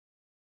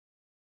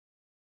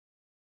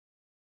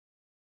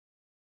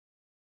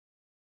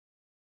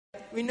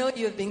we know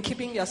you've been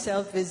keeping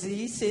yourself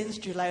busy since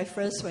July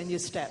 1st when you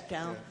stepped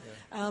down.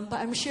 But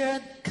I'm sure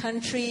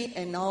country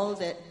and all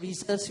that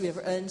reserves we have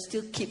earned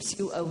still keeps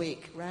you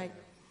awake, right?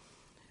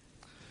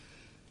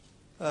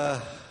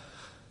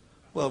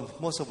 Well,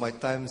 most of my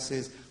time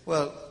is,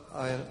 well,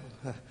 I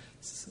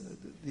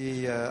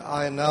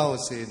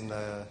announced in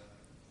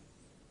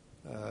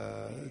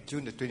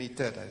June the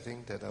 23rd, I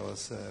think, that I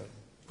was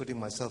putting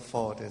myself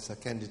forward as a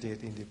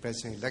candidate in the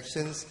presidential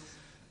elections,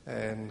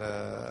 and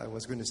I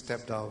was going to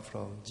step down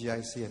from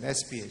GIC and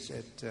SPH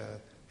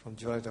from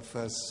July the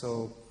 1st.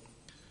 So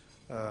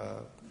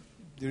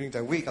during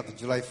the week after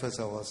July 1st,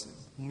 I was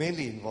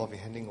mainly involved in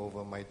handing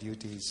over my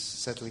duties,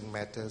 settling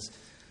matters.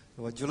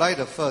 Well, July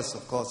the 1st,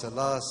 of course, the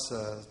last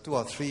 2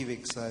 or 3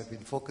 weeks, I've been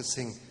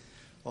focusing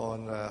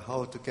on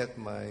how to get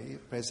my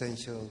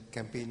presidential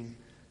campaign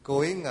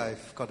going.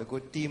 I've got a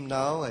good team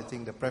now. I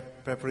think the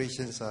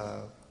preparations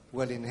are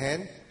well in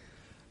hand.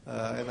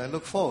 And I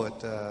look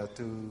forward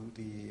to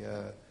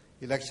the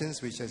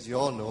elections, which, as you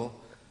all know,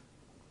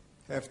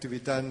 have to be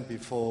done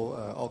before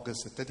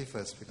August the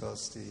 31st,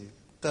 because the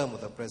term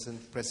of the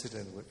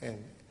president will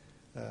end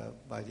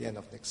by the end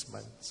of next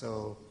month.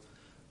 So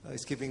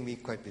it's keeping me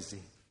quite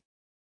busy.